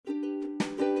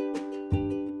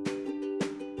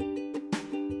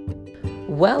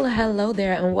Well, hello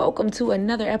there, and welcome to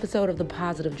another episode of the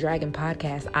Positive Dragon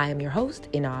Podcast. I am your host,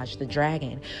 Inaj the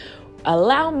Dragon.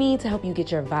 Allow me to help you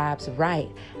get your vibes right.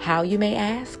 How, you may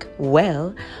ask?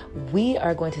 Well, we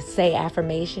are going to say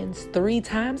affirmations 3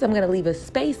 times. I'm going to leave a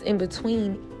space in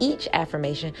between each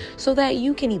affirmation so that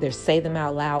you can either say them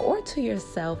out loud or to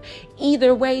yourself.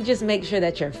 Either way, just make sure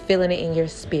that you're feeling it in your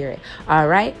spirit. All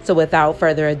right, so without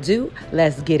further ado,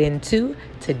 let's get into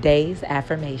today's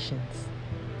affirmations.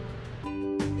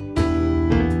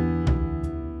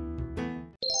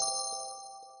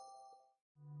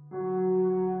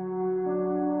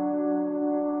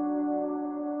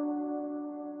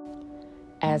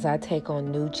 As I take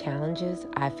on new challenges,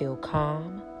 I feel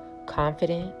calm,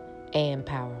 confident, and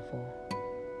powerful.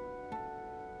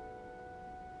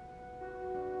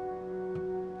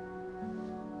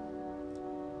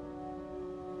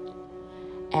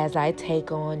 As I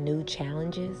take on new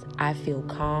challenges, I feel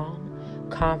calm,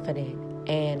 confident,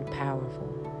 and powerful.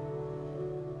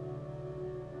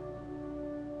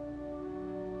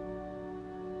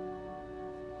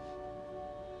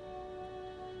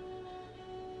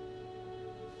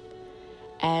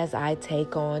 As I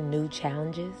take on new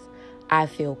challenges, I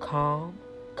feel calm,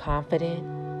 confident,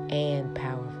 and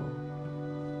powerful.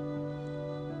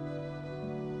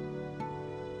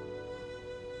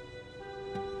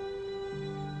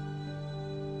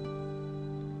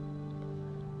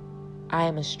 I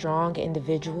am a strong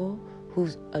individual who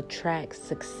attracts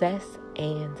success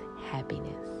and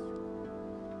happiness.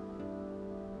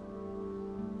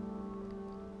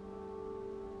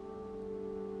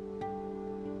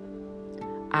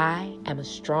 I am a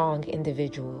strong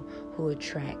individual who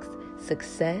attracts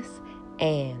success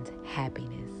and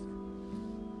happiness.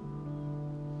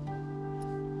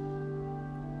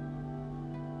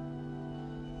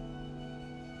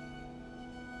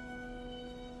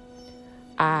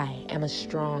 I am a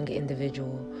strong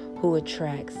individual who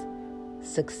attracts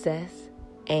success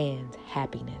and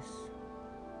happiness.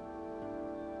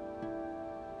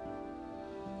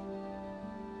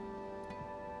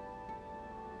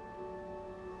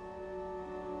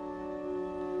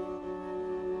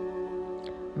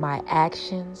 My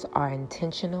actions are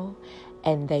intentional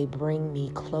and they bring me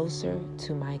closer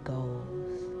to my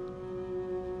goals.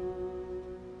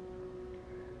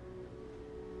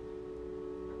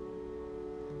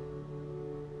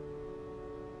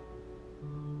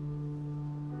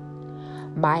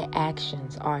 My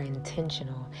actions are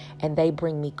intentional and they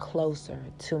bring me closer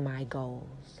to my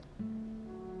goals.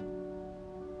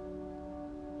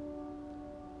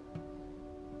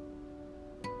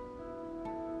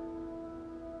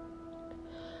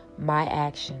 My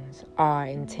actions are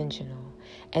intentional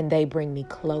and they bring me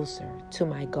closer to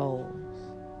my goals.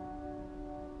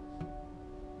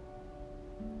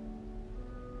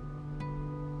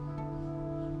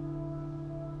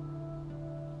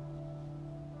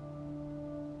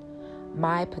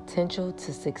 My potential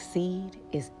to succeed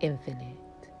is infinite.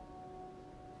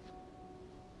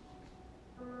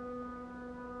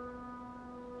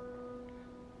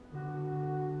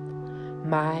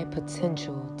 My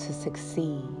potential to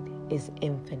succeed is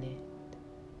infinite.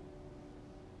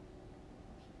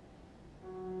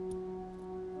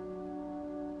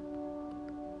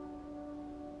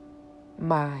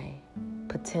 My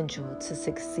potential to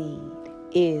succeed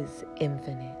is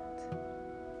infinite.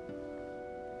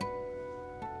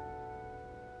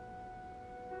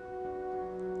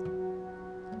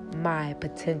 My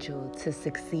potential to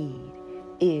succeed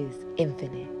is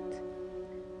infinite.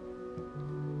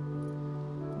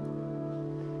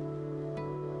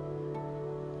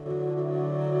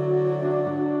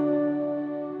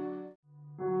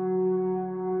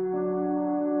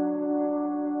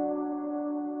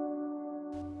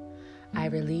 I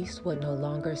release what no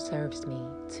longer serves me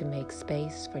to make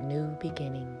space for new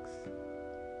beginnings.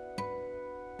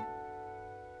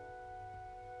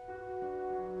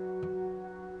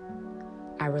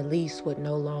 I release what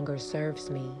no longer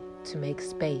serves me to make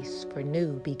space for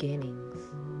new beginnings.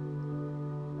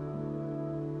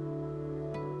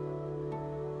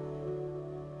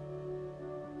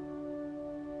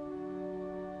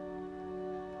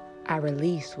 I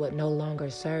release what no longer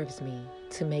serves me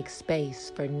to make space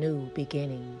for new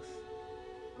beginnings.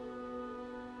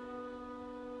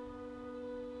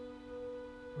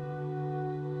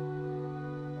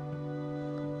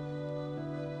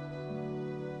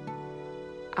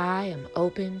 I am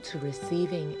open to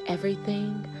receiving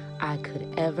everything I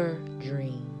could ever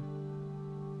dream.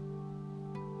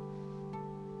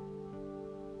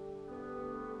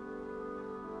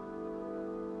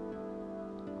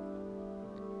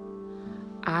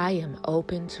 I am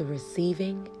open to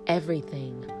receiving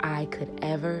everything I could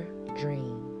ever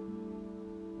dream.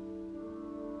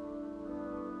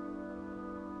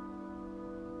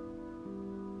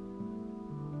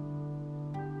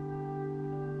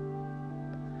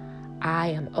 I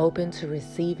am open to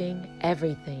receiving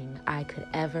everything I could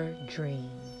ever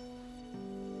dream.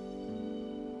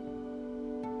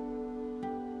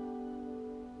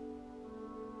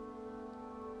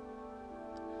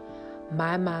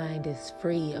 My mind is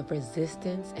free of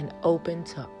resistance and open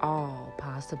to all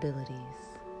possibilities.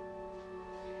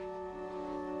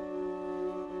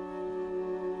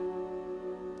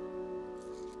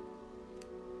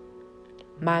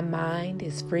 My mind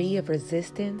is free of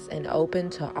resistance and open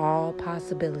to all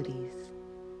possibilities.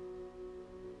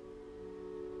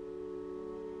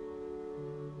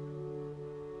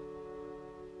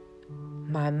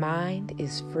 My mind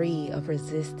is free of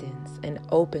resistance and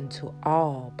open to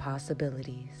all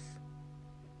possibilities.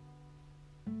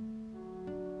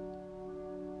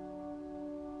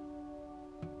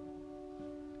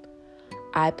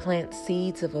 I plant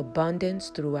seeds of abundance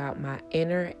throughout my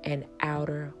inner and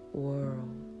outer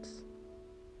worlds.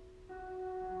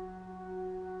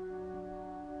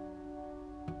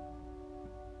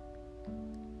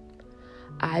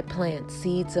 I plant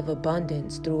seeds of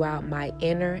abundance throughout my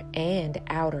inner and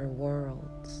outer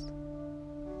worlds.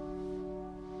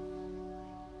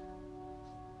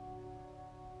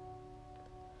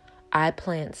 I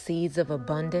plant seeds of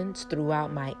abundance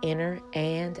throughout my inner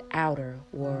and outer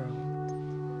worlds.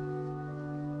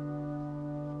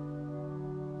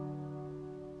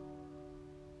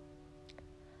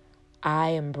 I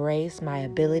embrace my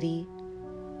ability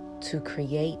to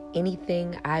create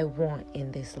anything I want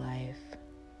in this life.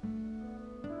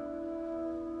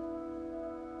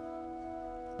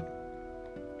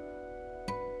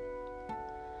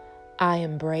 I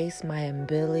embrace my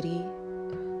ability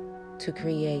to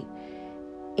create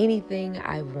anything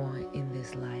I want in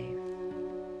this life.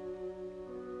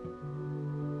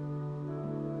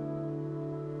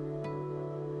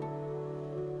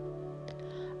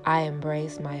 I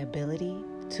embrace my ability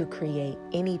to create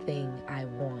anything I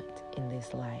want in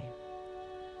this life.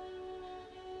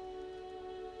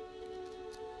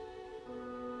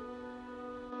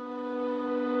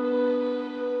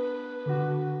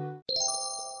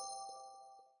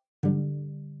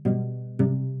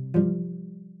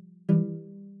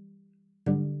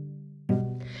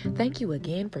 Thank you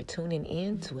again for tuning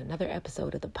in to another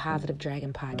episode of the Positive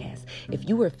Dragon Podcast. If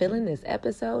you were feeling this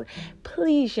episode,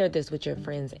 please share this with your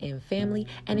friends and family.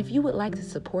 And if you would like to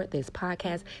support this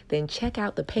podcast, then check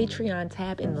out the Patreon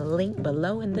tab in the link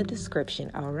below in the description,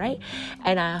 all right?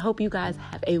 And I hope you guys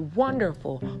have a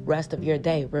wonderful rest of your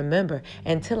day. Remember,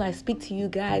 until I speak to you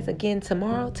guys again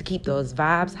tomorrow, to keep those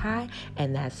vibes high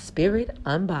and that spirit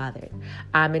unbothered.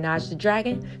 I'm Minaj the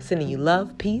Dragon, sending you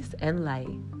love, peace, and light.